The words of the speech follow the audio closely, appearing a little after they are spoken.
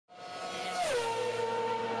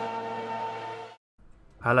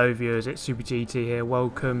Hello viewers, it's Super GT here.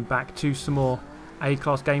 Welcome back to some more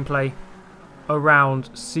A-Class gameplay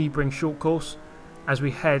around Sebring short course as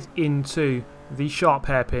we head into the sharp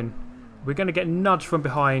hairpin. We're going to get nudged from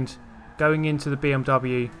behind going into the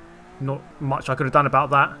BMW. Not much I could have done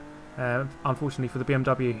about that. Unfortunately for the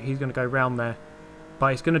BMW, he's going to go round there.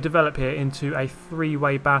 But it's going to develop here into a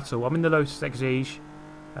three-way battle. I'm in the Lotus Exige,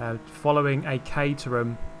 following a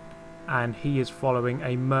Caterham, and he is following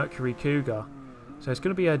a Mercury Cougar. So it's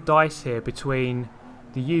going to be a dice here between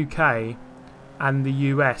the UK and the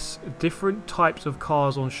US. Different types of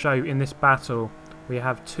cars on show in this battle. We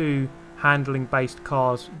have two handling based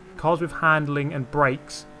cars with handling and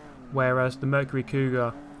brakes, whereas the Mercury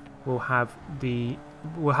Cougar will have the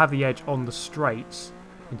edge on the straights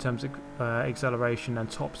in terms of acceleration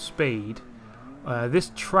and top speed.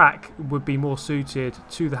 This track would be more suited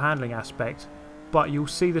to the handling aspect, but you'll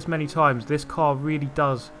see this many times. This car really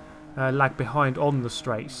does lag behind on the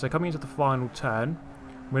straights. So coming into the final turn,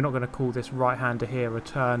 we're not going to call this right-hander here a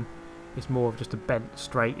turn. It's more of just a bent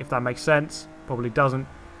straight, if that makes sense. Probably doesn't.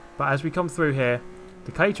 But as we come through here,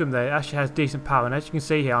 the Caterham there actually has decent power, and as you can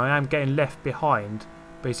see here, I am getting left behind,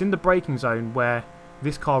 but it's in the braking zone where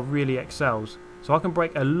this car really excels. So I can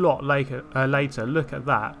brake a lot later. Look at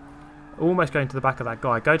that. Almost going to the back of that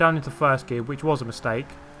guy. Go down into first gear, which was a mistake,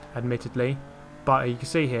 admittedly. But you can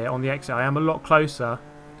see here on the exit, I am a lot closer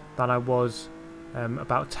than I was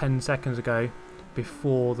about 10 seconds ago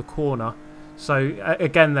before the corner. So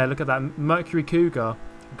again there, look at that Mercury Cougar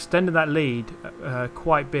extending that lead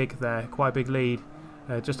quite big there, quite a big lead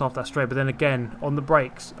just after that straight, but then again on the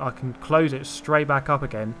brakes I can close it straight back up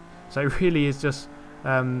again. So it really is just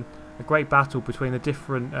a great battle between the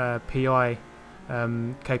different PI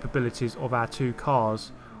capabilities of our two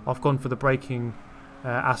cars. I've gone for the braking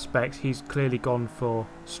aspect, he's clearly gone for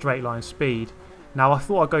straight line speed. Now I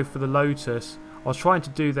thought I'd go for the Lotus. I was trying to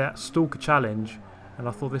do that Stalker challenge, and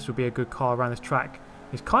I thought this would be a good car around this track.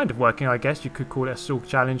 It's kind of working, I guess you could call it a Stalker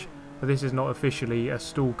challenge, but this is not officially a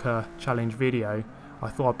Stalker challenge video. I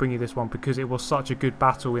thought I'd bring you this one because it was such a good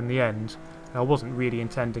battle in the end. I wasn't really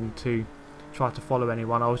intending to try to follow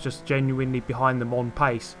anyone, I was just genuinely behind them on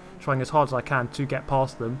pace, trying as hard as I can to get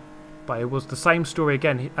past them. But it was the same story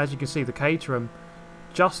again. As you can see, the Caterham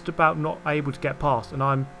just about not able to get past, and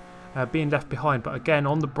I'm being left behind. But again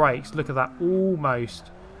on the brakes, look at that, almost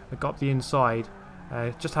got the inside.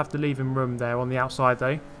 Just have to leave him room there on the outside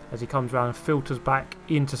though, as he comes around and filters back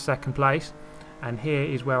into second place. And here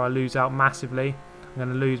is where I lose out massively. I'm going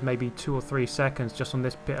to lose maybe 2 or 3 seconds just on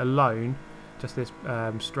this bit alone, just this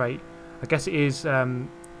straight. I guess it is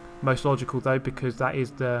most logical though, because that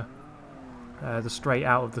is the straight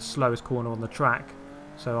out of the slowest corner on the track,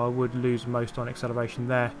 so I would lose most on acceleration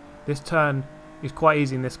there. This turn is quite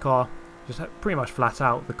easy in this car, just pretty much flat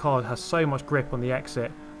out. The car has so much grip on the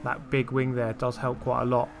exit. That big wing there does help quite a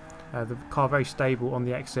lot. The car very stable on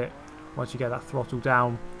the exit once you get that throttle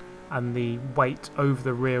down and the weight over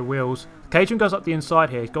the rear wheels. Caterham goes up the inside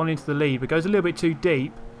here. He's gone into the lead, but goes a little bit too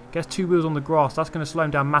deep. Gets 2 wheels on the grass. That's going to slow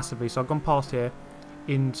him down massively. So I've gone past here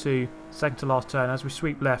into second to last turn. As we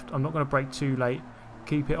sweep left, I'm not going to brake too late.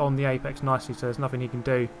 Keep it on the apex nicely so there's nothing he can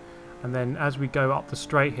do. And then as we go up the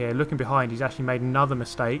straight here, looking behind, he's actually made another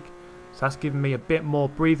mistake. So that's given me a bit more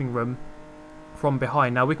breathing room from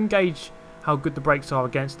behind. Now we can gauge how good the brakes are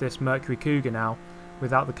against this Mercury Cougar now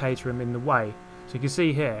without the Caterham in the way. So you can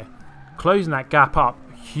see here, closing that gap up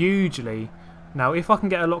hugely. Now if I can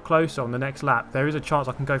get a lot closer on the next lap, there is a chance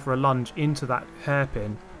I can go for a lunge into that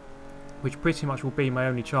hairpin, which pretty much will be my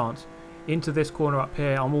only chance. Into this corner up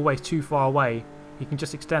here, I'm always too far away. You can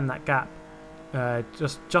just extend that gap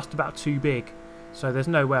just about too big, so there's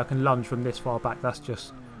no way I can lunge from this far back. That's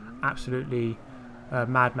just absolutely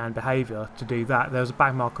madman behaviour to do that. There's a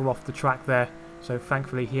back marker off the track there, so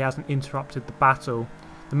thankfully he hasn't interrupted the battle.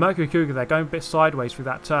 The Mercury Cougar there going a bit sideways through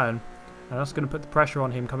that turn, and that's going to put the pressure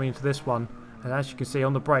on him coming into this one. And as you can see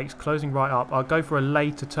on the brakes, closing right up, I'll go for a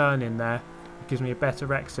later turn in there. It gives me a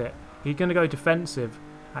better exit. He's going to go defensive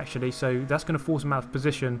actually, so that's going to force him out of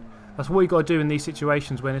position. That's what you got to do in these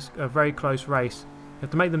situations when it's a very close race. You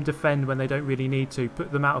have to make them defend when they don't really need to,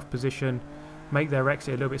 put them out of position, make their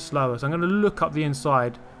exit a little bit slower. So I'm going to look up the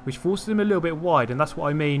inside, which forces him a little bit wide, and that's what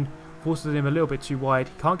I mean, forces him a little bit too wide.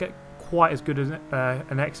 He can't get quite as good as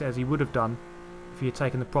an exit as he would have done if he had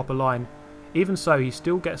taken the proper line. Even so, he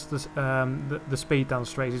still gets the speed down the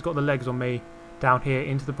straight. He's got the legs on me down here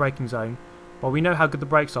into the braking zone. But we know how good the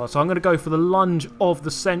brakes are, so I'm going to go for the lunge of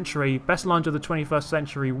the century, best lunge of the 21st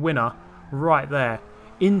century winner, right there,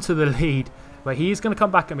 into the lead. But he is going to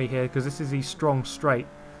come back at me here because this is his strong straight.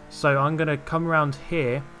 So I'm going to come around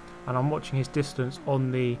here, and I'm watching his distance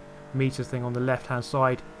on the meters thing on the left hand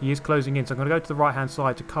side. He is closing in, so I'm going to go to the right hand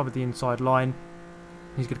side to cover the inside line.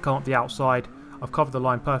 He's going to come up the outside. I've covered the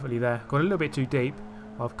line perfectly there. Got a little bit too deep.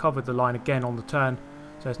 I've covered the line again on the turn,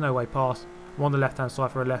 so there's no way past. I'm on the left hand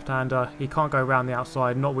side for a left hander. He can't go around the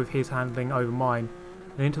outside, not with his handling over mine.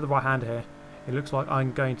 And into the right hander here. It looks like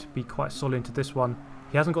I'm going to be quite solid into this one.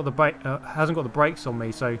 He hasn't got the brakes on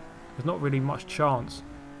me, so there's not really much chance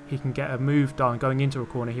he can get a move done going into a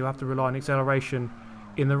corner. He'll have to rely on acceleration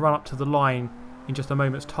in the run up to the line in just a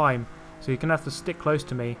moment's time. So you're going to have to stick close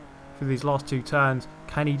to me for these last 2 turns.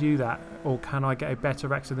 Can he do that, or can I get a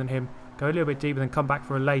better exit than him? Go a little bit deeper, then come back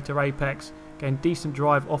for a later apex. Getting decent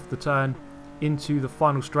drive off the turn into the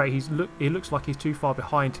final straight. It looks like he's too far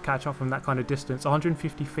behind to catch up from that kind of distance.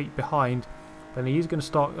 150 feet behind. Then he's going to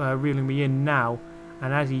start reeling me in now.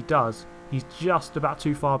 And as he does, he's just about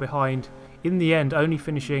too far behind. In the end, only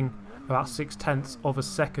finishing about 0.6 of a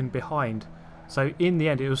second behind. So in the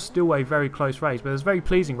end, it was still a very close race, but it was a very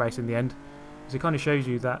pleasing race in the end, because it kind of shows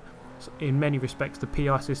you that in many respects the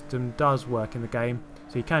PI system does work in the game.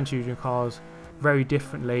 So you can choose your cars very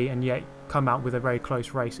differently and yet come out with a very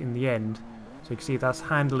close race in the end. So you can see that's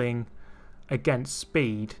handling against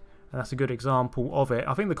speed, and that's a good example of it.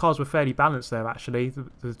 I think the cars were fairly balanced there actually,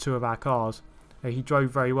 the 2 of our cars. He drove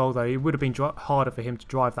very well though. It would have been harder for him to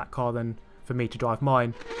drive that car than for me to drive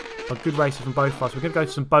mine. But good races from both of us. We're going to go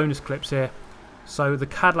to some bonus clips here. So the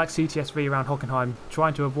Cadillac CTSV around Hockenheim,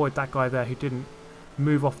 trying to avoid that guy there who didn't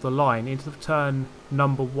move off the line into the turn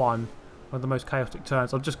number 1. One of the most chaotic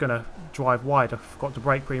turns. I'm just going to drive wide. I forgot to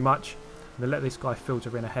brake pretty much. And then let this guy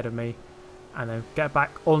filter in ahead of me. And then get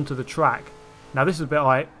back onto the track. Now this is a bit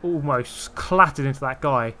I almost clattered into that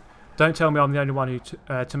guy. Don't tell me I'm the only one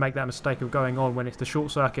who to make that mistake of going on when it's the short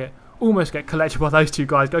circuit. Almost get collected by those 2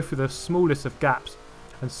 guys. Go through the smallest of gaps.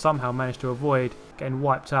 And somehow manage to avoid getting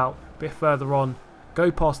wiped out. A bit further on.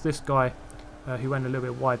 Go past this guy who went a little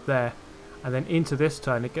bit wide there. And then into this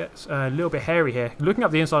turn, it gets a little bit hairy here. Looking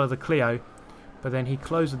up the inside of the Clio, but then he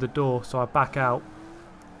closes the door, so I back out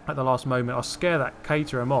at the last moment. I scare that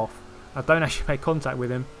Caterham off. I don't actually make contact with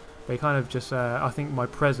him, but he kind of just, I think my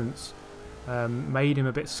presence made him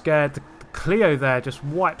a bit scared. The Clio there just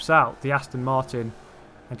wipes out the Aston Martin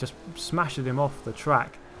and just smashes him off the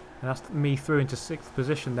track. And that's me through into 6th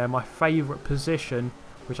position there, my favourite position,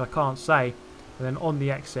 which I can't say. And then on the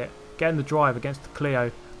exit, getting the drive against the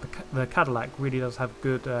Clio. The Cadillac really does have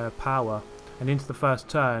good power, and into the first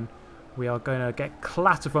turn we are going to get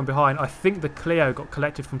clattered from behind. I think the Clio got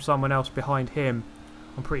collected from someone else behind him,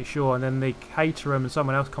 I'm pretty sure, and then the Caterham and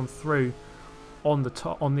someone else come through on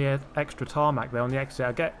the extra tarmac there on the exit.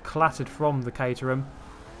 I get clattered from the Caterham.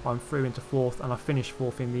 I'm through into 4th, and I finish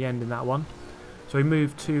 4th in the end in that one. So we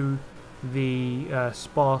move to the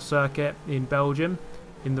Spa circuit in Belgium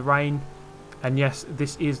in the rain. And yes,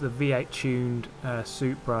 this is the V8 tuned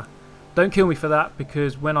Supra. Don't kill me for that,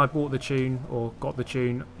 because when I bought the tune, or got the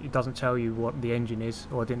tune, it doesn't tell you what the engine is,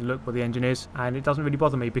 or I didn't look what the engine is, and it doesn't really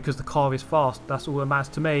bother me because the car is fast. That's all that matters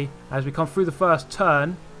to me. As we come through the first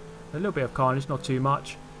turn, a little bit of carnage, not too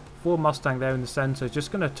much. Ford Mustang there in the centre,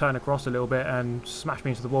 just going to turn across a little bit and smash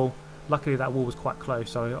me into the wall. Luckily that wall was quite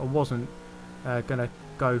close, so I wasn't going to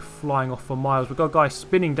go flying off for miles. We've got a guy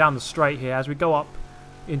spinning down the straight here as we go up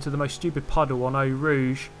into the most stupid puddle on Eau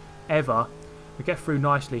Rouge ever. We get through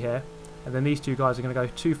nicely here, and then these 2 guys are going to go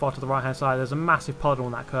too far to the right hand side. There's a massive puddle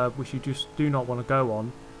on that curb which you just do not want to go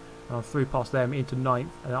on, and I'm through past them into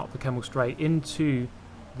 9th and up the Kemmel Straight into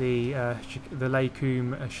the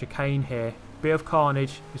Lacombe chicane here. Bit of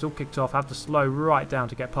carnage, it's all kicked off. I have to slow right down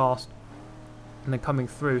to get past, and then coming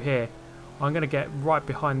through here I'm going to get right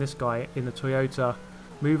behind this guy in the Toyota,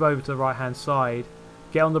 move over to the right hand side,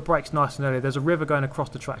 get on the brakes nice and early. There's a river going across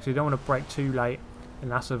the track, so you don't want to brake too late, and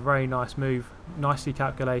that's a very nice move, nicely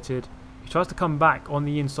calculated. He tries to come back on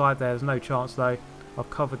the inside there's no chance though. I've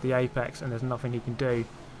covered the apex and there's nothing he can do.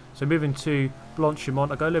 So moving to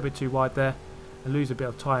Blanchimont, I go a little bit too wide there and lose a bit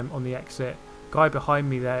of time on the exit. Guy behind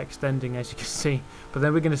me there extending, as you can see, but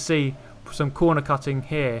then we're going to see some corner cutting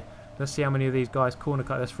here. Let's see how many of these guys corner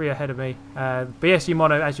cut. There's 3 ahead of me. BSE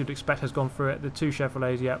Mono, as you'd expect, has gone through it. The 2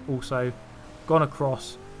 Chevrolets, yeah, also gone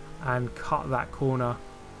across and cut that corner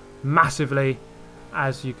massively,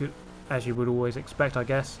 as you would always expect, I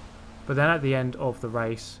guess. But then at the end of the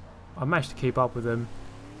race, I managed to keep up with them,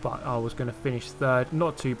 but I was going to finish 3rd.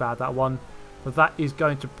 Not too bad, that one. But that is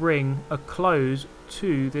going to bring a close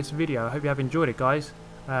to this video. I hope you have enjoyed it, guys.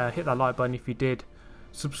 Hit that like button if you did.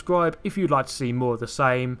 Subscribe if you'd like to see more of the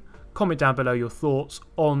same. Comment down below your thoughts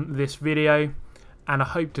on this video, and I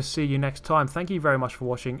hope to see you next time. Thank you very much for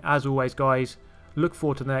watching. As always, guys, look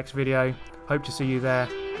forward to the next video. Hope to see you there.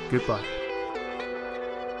 Goodbye.